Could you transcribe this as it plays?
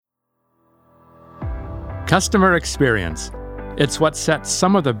Customer experience. It's what sets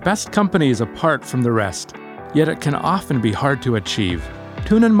some of the best companies apart from the rest, yet it can often be hard to achieve.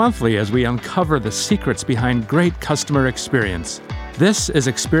 Tune in monthly as we uncover the secrets behind great customer experience. This is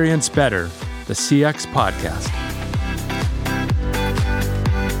Experience Better, the CX podcast.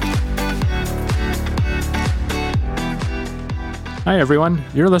 Hi everyone,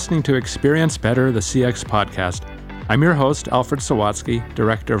 you're listening to Experience Better, the CX podcast. I'm your host, Alfred Sawatsky,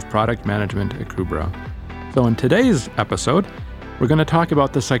 Director of Product Management at Kubra. So in today's episode, we're going to talk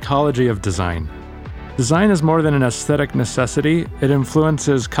about the psychology of design. Design is more than an aesthetic necessity. It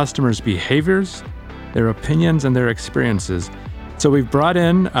influences customers' behaviors, their opinions, and their experiences. So we've brought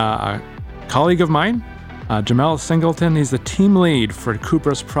in a colleague of mine, Jamel Singleton. He's the team lead for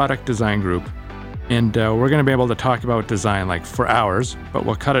Kubra's product design group. And we're going to be able to talk about design like for hours, but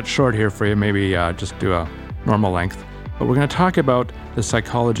we'll cut it short here for you, maybe just do a normal length. But we're going to talk about the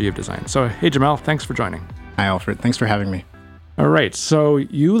psychology of design. So, hey, Jamel, thanks for joining. Hi, Alfred. Thanks for having me. All right. So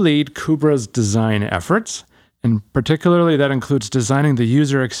you lead Kubra's design efforts, and particularly that includes designing the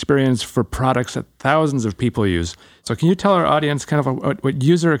user experience for products that thousands of people use. So can you tell our audience kind of what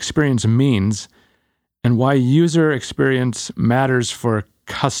user experience means and why user experience matters for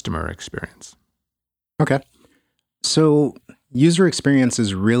customer experience? Okay. So user experience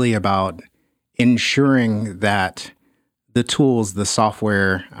is really about ensuring that the tools, the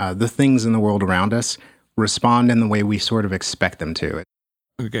software, the things in the world around us respond in the way we sort of expect them to.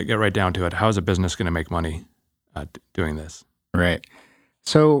 Okay, get right down to it. How is a business going to make money doing this? Right.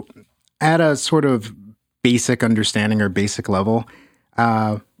 So at a sort of basic understanding or basic level,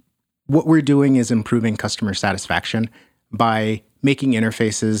 what we're doing is improving customer satisfaction by making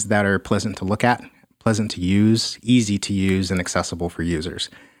interfaces that are pleasant to look at, pleasant to use, easy to use, and accessible for users.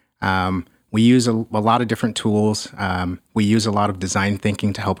 We use a lot of different tools. We use a lot of design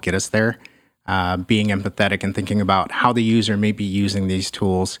thinking to help get us there, being empathetic and thinking about how the user may be using these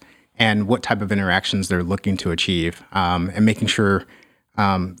tools and what type of interactions they're looking to achieve, and making sure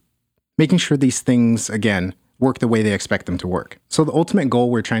these things, again, work the way they expect them to work. So the ultimate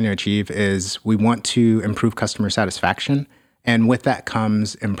goal we're trying to achieve is we want to improve customer satisfaction. And with that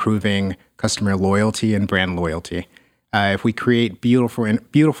comes improving customer loyalty and brand loyalty. If we create beautiful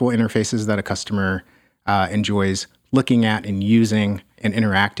interfaces that a customer enjoys looking at and using and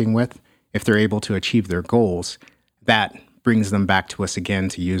interacting with, if they're able to achieve their goals, that brings them back to us again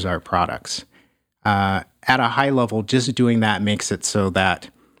to use our products. At a high level, just doing that makes it so that,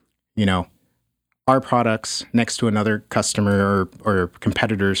 our products next to another customer or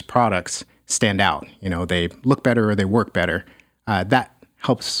competitor's products stand out. They look better or they work better. That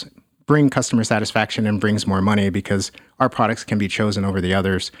helps bring customer satisfaction and brings more money because our products can be chosen over the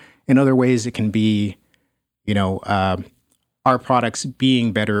others. In other ways, it can be, our products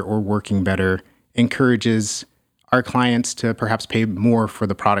being better or working better encourages our clients to perhaps pay more for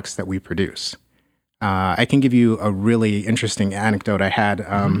the products that we produce. I can give you a really interesting anecdote I had.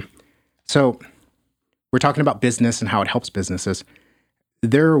 So we're talking about business and how it helps businesses.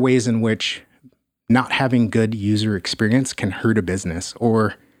 There are ways in which not having good user experience can hurt a business,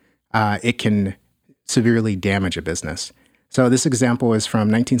 or it can severely damage a business. So this example is from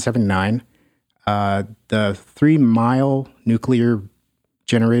 1979. The 3 Mile nuclear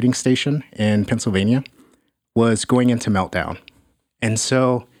generating station in Pennsylvania was going into meltdown. And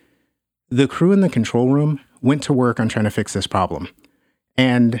so the crew in the control room went to work on trying to fix this problem.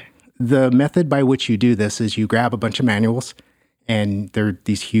 And the method by which you do this is you grab a bunch of manuals, and they're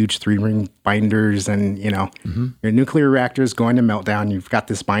these huge 3-ring binders, and, your nuclear reactor is going to meltdown. You've got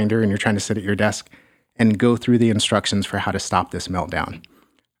this binder, and you're trying to sit at your desk and go through the instructions for how to stop this meltdown.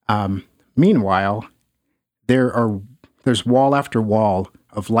 Meanwhile, there's wall after wall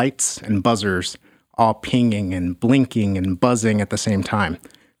of lights and buzzers all pinging and blinking and buzzing at the same time.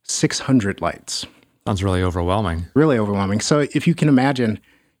 600 lights. Sounds really overwhelming. Really overwhelming. So if you can imagine,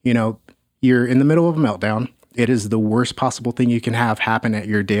 you're in the middle of a meltdown. It is the worst possible thing you can have happen at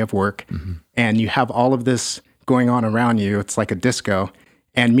your day of work. Mm-hmm. And you have all of this going on around you. It's like a disco.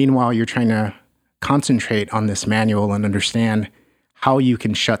 And meanwhile, you're trying to concentrate on this manual and understand how you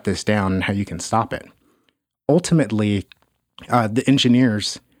can shut this down and how you can stop it. Ultimately, the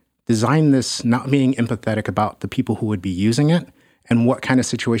engineers designed this not being empathetic about the people who would be using it and what kind of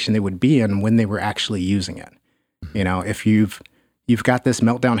situation they would be in when they were actually using it. If you've got this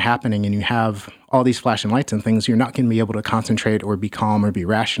meltdown happening and you have all these flashing lights and things, you're not going to be able to concentrate or be calm or be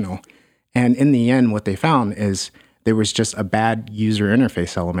rational. And in the end, what they found is there was just a bad user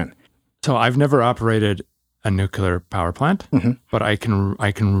interface element. So I've never operated a nuclear power plant, but I can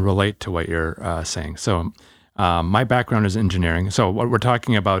relate to what you're saying. So My background is engineering. So what we're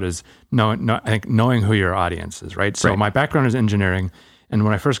talking about is knowing who your audience is, right? So Right. my background is engineering. And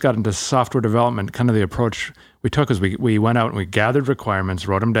when I first got into software development, kind of the approach we took is we went out and we gathered requirements,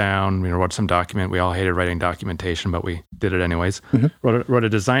 wrote them down, wrote some document. We all hated writing documentation, but we did it anyways. Wrote a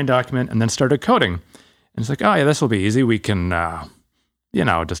design document and then started coding. And it's like, oh yeah, this will be easy. We can,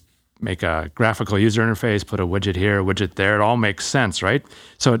 just make a graphical user interface, put a widget here, a widget there. It all makes sense, right?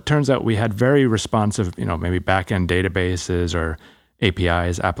 So it turns out we had very responsive, maybe back-end databases or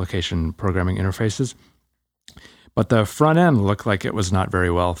APIs, application programming interfaces. But the front end looked like it was not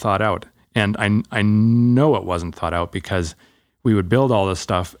very well thought out. And I know it wasn't thought out because we would build all this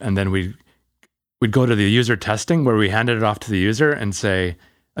stuff and then we'd go to the user testing where we handed it off to the user and say,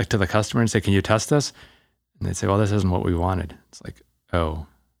 like to the customer and say, can you test this? And they'd say, well, this isn't what we wanted. It's like, oh,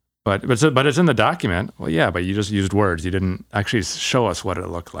 but it's in the document. Well, yeah, but you just used words. You didn't actually show us what it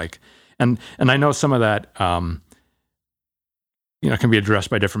looked like. And I know some of that, can be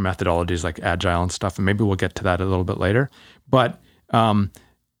addressed by different methodologies like Agile and stuff, and maybe we'll get to that a little bit later. But the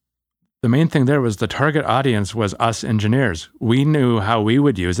main thing there was the target audience was us engineers. We knew how we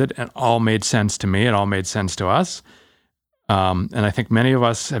would use it, and it all made sense to me. It all made sense to us. And I think many of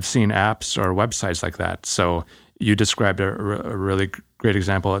us have seen apps or websites like that. So you described a really great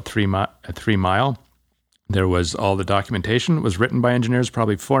example at 3 Mile. There was all the documentation was written by engineers,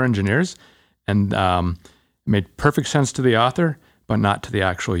 probably 4 engineers, and it made perfect sense to the author, but not to the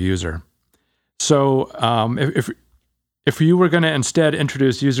actual user. So if you were going to instead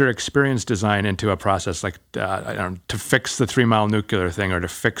introduce user experience design into a process like to fix the 3 Mile nuclear thing or to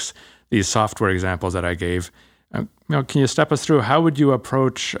fix these software examples that I gave, can you step us through how would you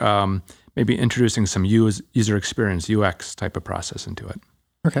approach maybe introducing some user experience, UX type of process into it?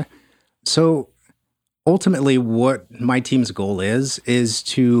 Okay. So ultimately what my team's goal is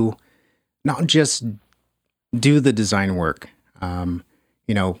to not just do the design work.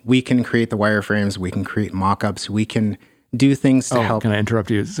 We can create the wireframes, we can create mock-ups, we can do things to help. Can I interrupt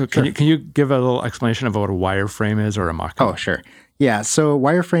you? So Sure. Can you give a little explanation of what a wireframe is or a mock-up? Oh, sure. Yeah, so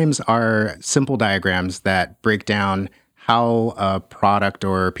wireframes are simple diagrams that break down how a product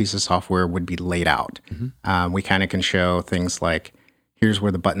or a piece of software would be laid out. Mm-hmm. We kind of can show things like, here's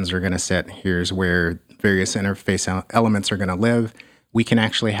where the buttons are going to sit, here's where various interface elements are going to live. We can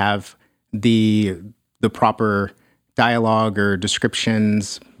actually have the proper dialogue or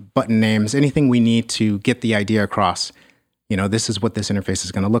descriptions, button names, anything we need to get the idea across. This is what this interface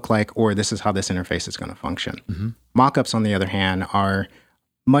is going to look like, or this is how this interface is going to function. Mm-hmm. Mockups, on the other hand, are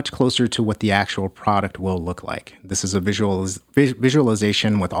much closer to what the actual product will look like. This is a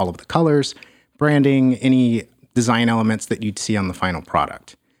visualization with all of the colors, branding, any design elements that you'd see on the final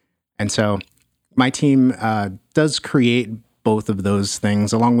product. And so my team does create both of those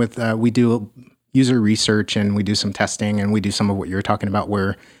things, along with we do user research and we do some testing and we do some of what you're talking about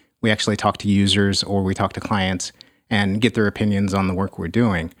where we actually talk to users or we talk to clients and get their opinions on the work we're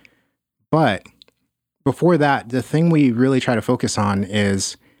doing. But before that, the thing we really try to focus on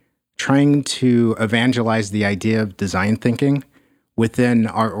is trying to evangelize the idea of design thinking within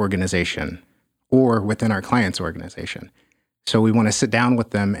our organization or within our client's organization. So we want to sit down with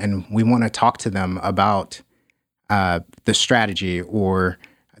them and we want to talk to them about the strategy or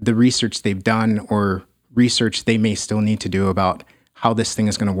the research they've done or research they may still need to do about how this thing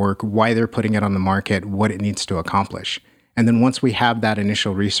is going to work, why they're putting it on the market, what it needs to accomplish. And then once we have that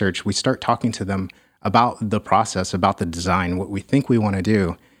initial research, we start talking to them about the process, about the design, what we think we want to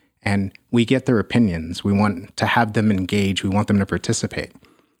do, and we get their opinions. We want to have them engage. We want them to participate.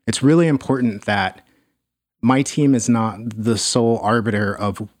 It's really important that my team is not the sole arbiter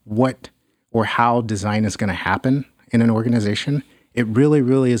of what or how design is going to happen in an organization. It really,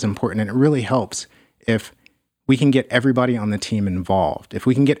 really is important, and it really helps if we can get everybody on the team involved. If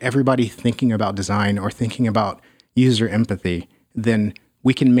we can get everybody thinking about design or thinking about user empathy, then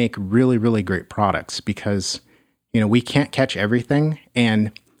we can make really, really great products because, we can't catch everything.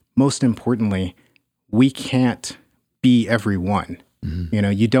 And most importantly, we can't be everyone.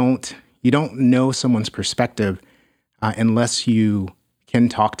 Mm-hmm. You don't know someone's perspective unless you can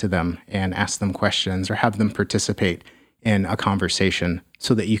talk to them and ask them questions or have them participate in a conversation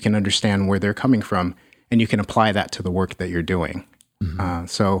so that you can understand where they're coming from and you can apply that to the work that you're doing. Mm-hmm.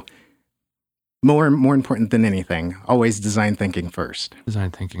 So more important than anything, always design thinking first.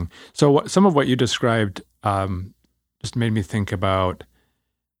 Design thinking. So some of what you described just made me think about,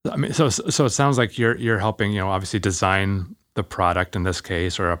 so it sounds like you're helping, obviously design the product in this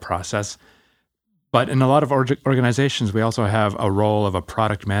case or a process. But in a lot of organizations, we also have a role of a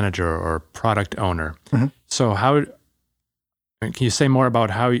product manager or product owner. Mm-hmm. So can you say more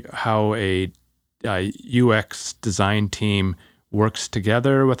about how a UX design team works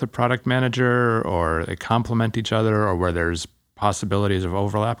together with a product manager, or they complement each other, or where there's possibilities of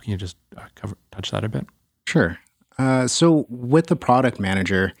overlap? Can you just touch that a bit? Sure. So with the product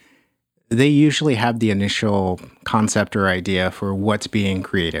manager, they usually have the initial concept or idea for what's being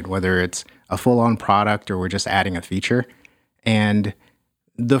created, whether it's a full-on product or we're just adding a feature. And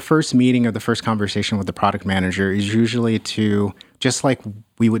the first meeting or the first conversation with the product manager is usually to, just like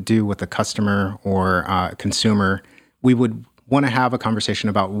we would do with a customer or a consumer, we would want to have a conversation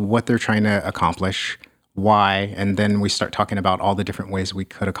about what they're trying to accomplish, why, and then we start talking about all the different ways we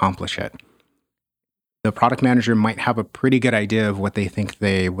could accomplish it. The product manager might have a pretty good idea of what they think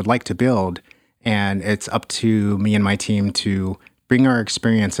they would like to build, and it's up to me and my team to bring our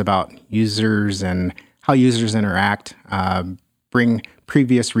experience about users and how users interact, bring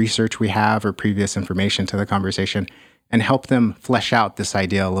previous research we have or previous information to the conversation, and help them flesh out this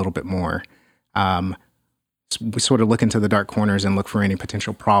idea a little bit more. We sort of look into the dark corners and look for any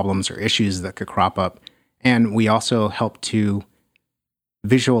potential problems or issues that could crop up. And we also help to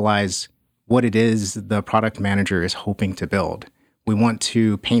visualize what it is the product manager is hoping to build. We want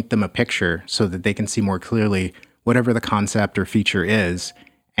to paint them a picture so that they can see more clearly whatever the concept or feature is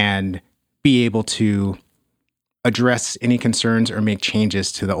and be able to address any concerns or make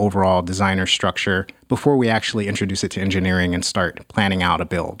changes to the overall design or structure before we actually introduce it to engineering and start planning out a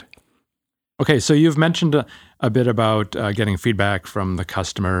build. Okay, so you've mentioned a bit about getting feedback from the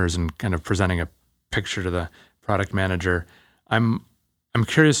customers and kind of presenting a picture to the product manager. I'm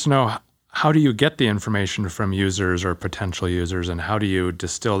curious to know, how do you get the information from users or potential users, and how do you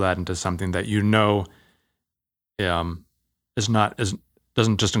distill that into something that you know doesn't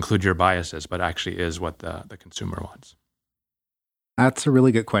just include your biases, but actually is what the consumer wants? That's a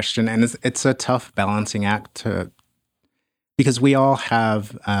really good question, and it's a tough balancing act because we all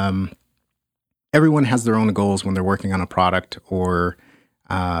have everyone has their own goals when they're working on a product or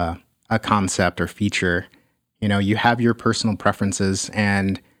a concept or feature. You know, you have your personal preferences,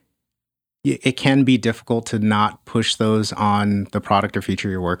 and it can be difficult to not push those on the product or feature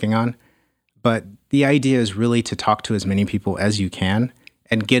you're working on. But the idea is really to talk to as many people as you can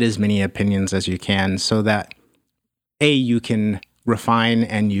and get as many opinions as you can so that, A, you can refine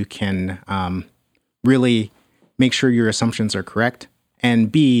and you can really make sure your assumptions are correct,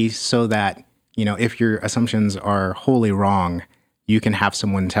 and B, so that, you know, if your assumptions are wholly wrong, you can have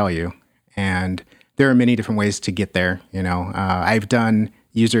someone tell you. And there are many different ways to get there. You know, I've done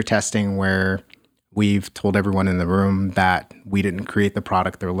user testing where we've told everyone in the room that we didn't create the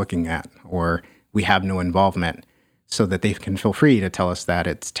product they're looking at, or we have no involvement, so that they can feel free to tell us that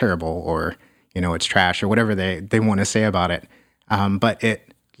it's terrible or, you know, it's trash or whatever they want to say about it. But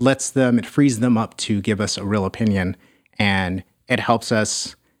it frees them up to give us a real opinion, and it helps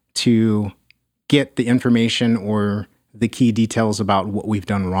us to get the information or the key details about what we've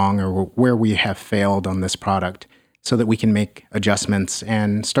done wrong or where we have failed on this product, so that we can make adjustments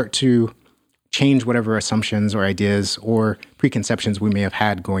and start to change whatever assumptions or ideas or preconceptions we may have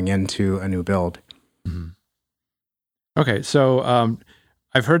had going into a new build. Mm-hmm. Okay, so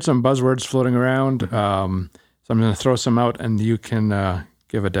I've heard some buzzwords floating around, so I'm going to throw some out and you can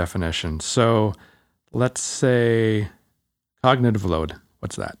give a definition. So let's say cognitive load.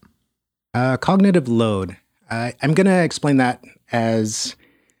 What's that? Cognitive load. I'm going to explain that as...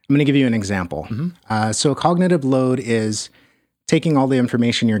 I'm going to give you an example. Mm-hmm. So cognitive load is taking all the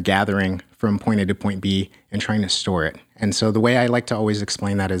information you're gathering from point A to point B and trying to store it. And so the way I like to always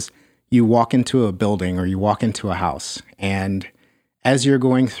explain that is you walk into a building or you walk into a house, and as you're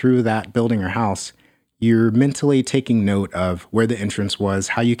going through that building or house, you're mentally taking note of where the entrance was,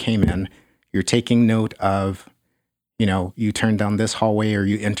 how you came in. You're taking note of, you know, you turned down this hallway or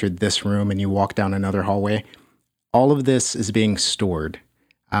you entered this room and you walked down another hallway. All of this is being stored.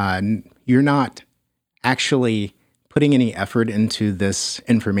 You're not actually putting any effort into this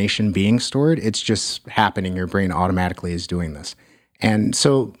information being stored. It's just happening. Your brain automatically is doing this. And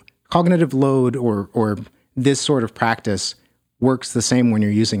so cognitive load or this sort of practice works the same when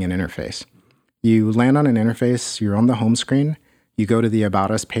you're using an interface. You land on an interface, you're on the home screen, you go to the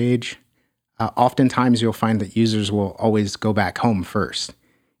About Us page. Oftentimes you'll find that users will always go back home first.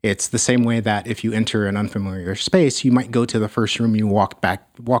 It's the same way that if you enter an unfamiliar space, you might go to the first room you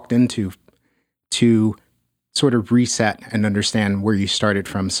walked into to sort of reset and understand where you started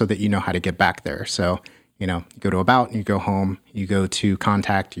from so that you know how to get back there. So, you know, you go to About, you go home, you go to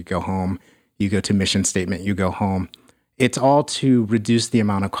Contact, you go home, you go to Mission Statement, you go home. It's all to reduce the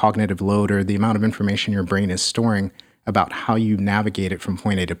amount of cognitive load or the amount of information your brain is storing about how you navigate it from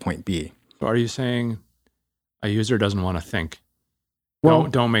point A to point B. So are you saying a user doesn't want to think? Well,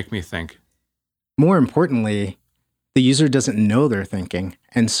 don't make me think. more importantly, the user doesn't know they're thinking.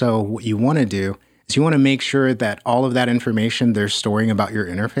 And so what you want to do is you want to make sure that all of that information they're storing about your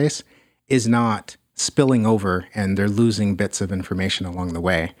interface is not spilling over and they're losing bits of information along the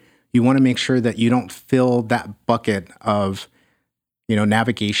way. You want to make sure that you don't fill that bucket of,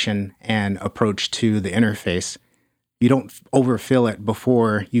 navigation and approach to the interface. You don't overfill it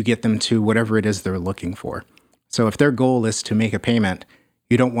before you get them to whatever it is they're looking for. So if their goal is to make a payment,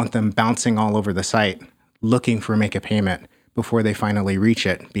 you don't want them bouncing all over the site looking for make a payment before they finally reach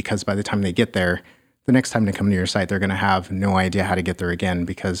it, because by the time they get there, the next time they come to your site, they're going to have no idea how to get there again,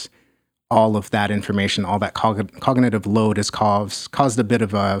 because all of that information, all that cognitive load has caused a bit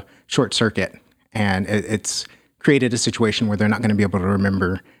of a short circuit, and it's created a situation where they're not going to be able to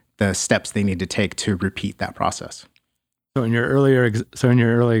remember the steps they need to take to repeat that process. So in your earlier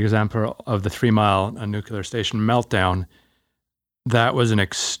example of the 3 Mile nuclear station meltdown, that was an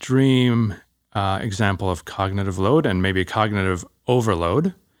extreme example of cognitive load and maybe cognitive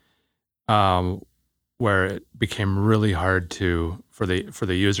overload, where it became really hard for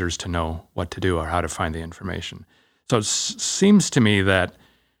the users to know what to do or how to find the information. So it seems to me that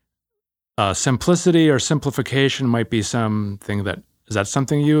simplicity or simplification might be something that, is that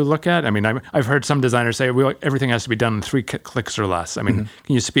something you look at? I mean, I've heard some designers say everything has to be done in 3 clicks or less. I mean,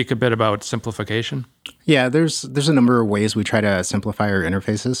 Can you speak a bit about simplification? Yeah, there's a number of ways we try to simplify our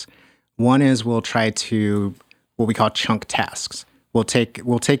interfaces. One is we'll try to what we call chunk tasks. We'll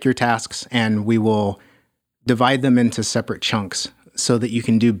take your tasks and we will divide them into separate chunks so that you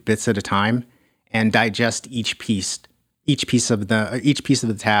can do bits at a time and digest each piece of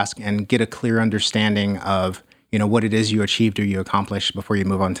the task and get a clear understanding of what it is you achieved or you accomplished before you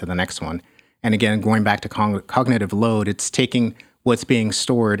move on to the next one. And again, going back to cognitive load, it's taking what's being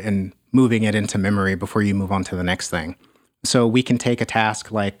stored and moving it into memory before you move on to the next thing. So we can take a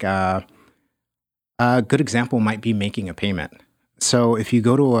task like a good example might be making a payment. So if you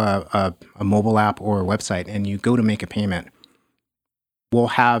go to a mobile app or a website and you go to make a payment, we'll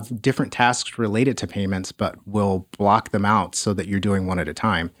have different tasks related to payments, but we'll block them out so that you're doing one at a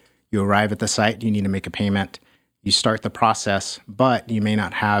time. You arrive at the site, you need to make a payment. You start the process, but you may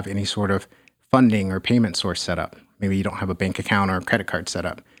not have any sort of funding or payment source set up. Maybe you don't have a bank account or a credit card set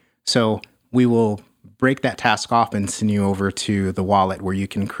up. So we will break that task off and send you over to the wallet where you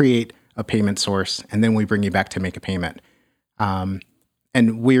can create a payment source, and then we bring you back to make a payment.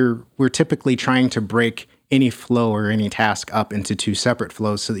 And we're typically trying to break any flow or any task up into 2 separate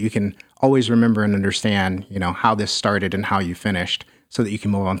flows so that you can always remember and understand, how this started and how you finished, so that you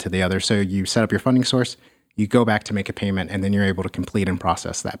can move on to the other. So you set up your funding source, you go back to make a payment, and then you're able to complete and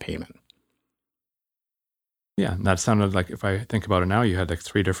process that payment. Yeah, that sounded like, if I think about it now, you had like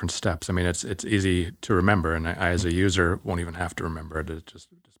 3 different steps. I mean, it's easy to remember, and I as a user won't even have to remember it. It just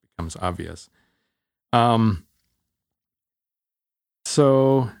becomes obvious.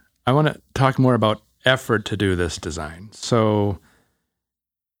 So I want to talk more about effort to do this design. So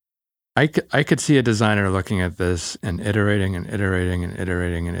I could see a designer looking at this and iterating and iterating and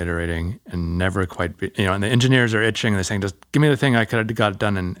iterating and iterating and never quite be, and the engineers are itching. They're saying, just give me the thing I could have got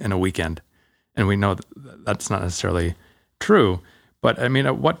done in a weekend. And we know that's not necessarily true. But I mean,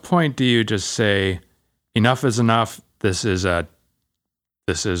 at what point do you just say, enough is enough? This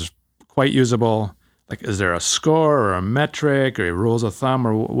is quite usable. Like, is there a score or a metric or rules of thumb,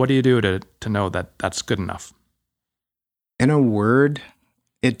 or what do you do to know that that's good enough? In a word,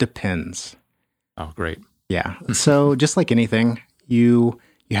 it depends. Oh, great. Yeah. So just like anything, you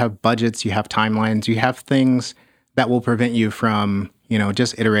have budgets, you have timelines, you have things that will prevent you from,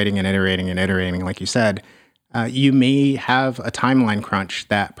 just iterating and iterating and iterating, like you said. You may have a timeline crunch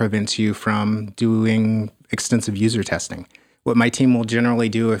that prevents you from doing extensive user testing. What my team will generally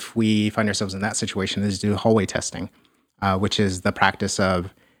do if we find ourselves in that situation is do hallway testing, which is the practice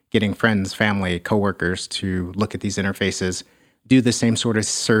of getting friends, family, coworkers to look at these interfaces, do the same sort of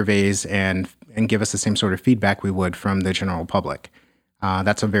surveys, and give us the same sort of feedback we would from the general public.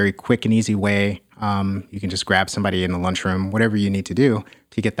 That's a very quick and easy way. You can just grab somebody in the lunchroom, whatever you need to do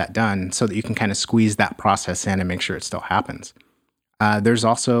to get that done, so that you can kind of squeeze that process in and make sure it still happens. There's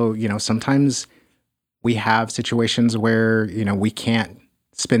also, sometimes we have situations where, we can't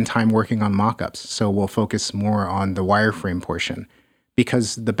spend time working on mockups. So we'll focus more on the wireframe portion,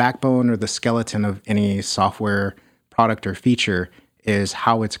 because the backbone or the skeleton of any software product or feature is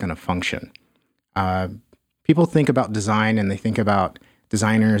how it's going to function. People think about design and they think about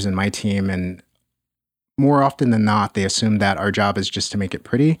designers and my team, and more often than not, they assume that our job is just to make it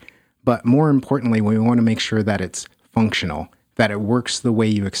pretty. But more importantly, we want to make sure that it's functional, that it works the way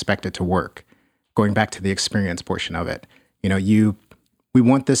you expect it to work. Going back to the experience portion of it, we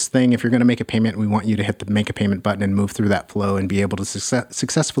want this thing, if you're going to make a payment, we want you to hit the make a payment button and move through that flow and be able to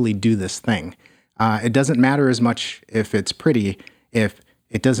successfully do this thing. It doesn't matter as much if it's pretty, if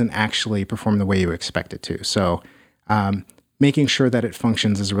it doesn't actually perform the way you expect it to. So making sure that it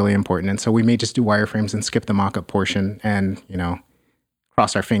functions is really important. And so we may just do wireframes and skip the mock-up portion and,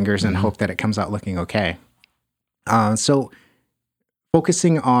 cross our fingers and hope that it comes out looking okay. So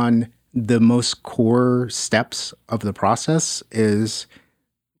focusing on the most core steps of the process is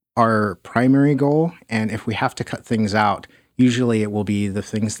our primary goal. And if we have to cut things out, usually it will be the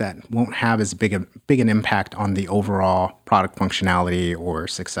things that won't have as big an impact on the overall product functionality or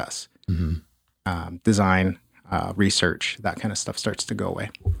success. Design, research, that kind of stuff starts to go away.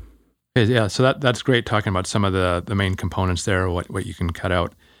 Yeah, so that's great talking about some of the main components there, what you can cut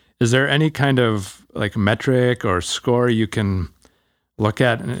out. Is there any kind of like metric or score you can look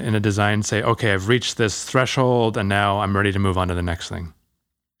at in a design and say, okay, I've reached this threshold and now I'm ready to move on to the next thing?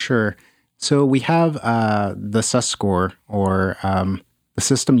 Sure. So we have the SUS score or the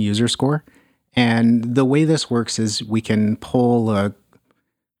system user score. And the way this works is we can pull a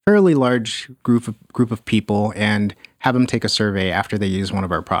fairly large group of people and have them take a survey after they use one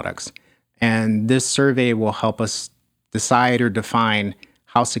of our products. And this survey will help us decide or define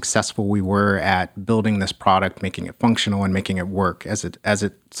how successful we were at building this product, making it functional and making it work as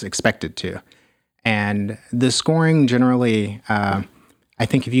it's expected to. And the scoring generally, I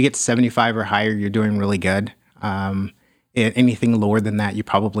think if you get 75 or higher, you're doing really good. Anything lower than that, you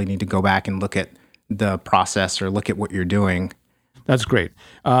probably need to go back and look at the process or look at what you're doing. That's great.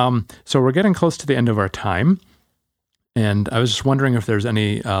 So we're getting close to the end of our time. And I was just wondering if there's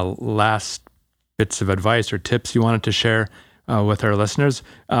any last bits of advice or tips you wanted to share with our listeners.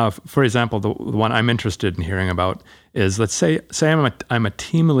 For example, the one I'm interested in hearing about is, let's say I'm a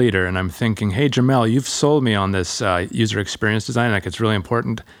team leader and I'm thinking, hey, Jamel, you've sold me on this user experience design, like it's really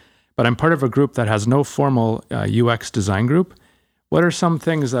important, but I'm part of a group that has no formal UX design group. What are some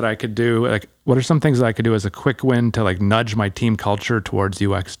things that I could do? What are some things that I could do as a quick win to nudge my team culture towards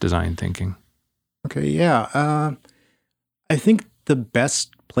UX design thinking? Okay, yeah. I think the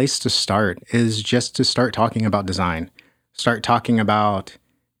best place to start is just to start talking about design. Start talking about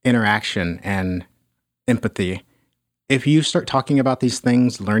interaction and empathy. If you start talking about these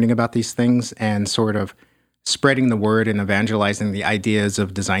things, learning about these things, and sort of spreading the word and evangelizing the ideas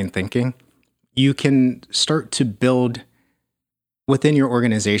of design thinking, you can start to build within your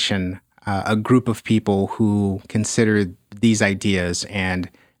organization a group of people who consider these ideas, and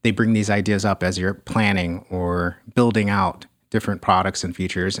they bring these ideas up as you're planning or building out different products and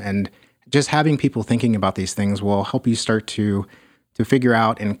features. And just having people thinking about these things will help you start to figure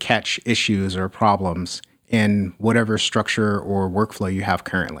out and catch issues or problems in whatever structure or workflow you have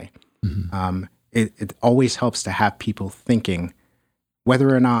currently. Mm-hmm. It always helps to have people thinking,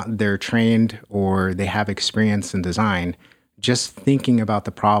 whether or not they're trained or they have experience in design. Just thinking about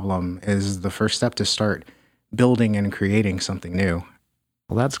the problem is the first step to start building and creating something new.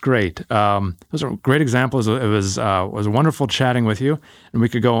 Well, that's great. Those are great examples. It was wonderful chatting with you, and we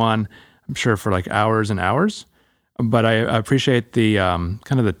could go on, I'm sure, for hours and hours. But I appreciate the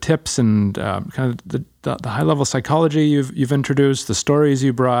kind of the tips and kind of the high level psychology you've introduced, the stories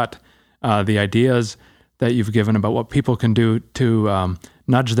you brought, the ideas that you've given about what people can do to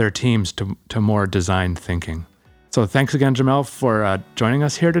nudge their teams to more design thinking. So thanks again, Jamel, for joining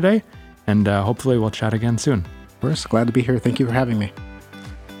us here today, and hopefully we'll chat again soon. Of course, glad to be here. Thank you for having me.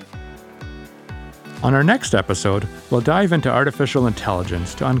 On our next episode, we'll dive into artificial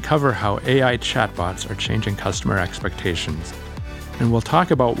intelligence to uncover how AI chatbots are changing customer expectations. And we'll talk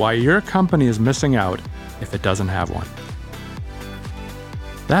about why your company is missing out if it doesn't have one.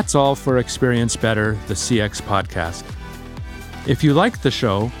 That's all for Experience Better, the CX podcast. If you like the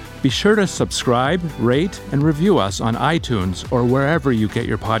show, be sure to subscribe, rate, and review us on iTunes or wherever you get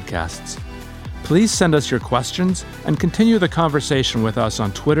your podcasts. Please send us your questions and continue the conversation with us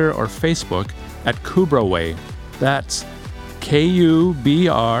on Twitter or Facebook at KubraWay. That's KUBRAWAY,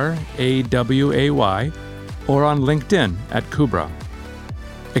 or on LinkedIn at Kubra.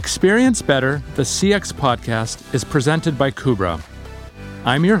 Experience Better, the CX podcast, is presented by Kubra.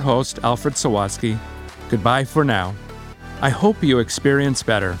 I'm your host, Alfred Sawatsky. Goodbye for now. I hope you experience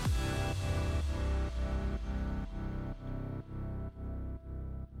better.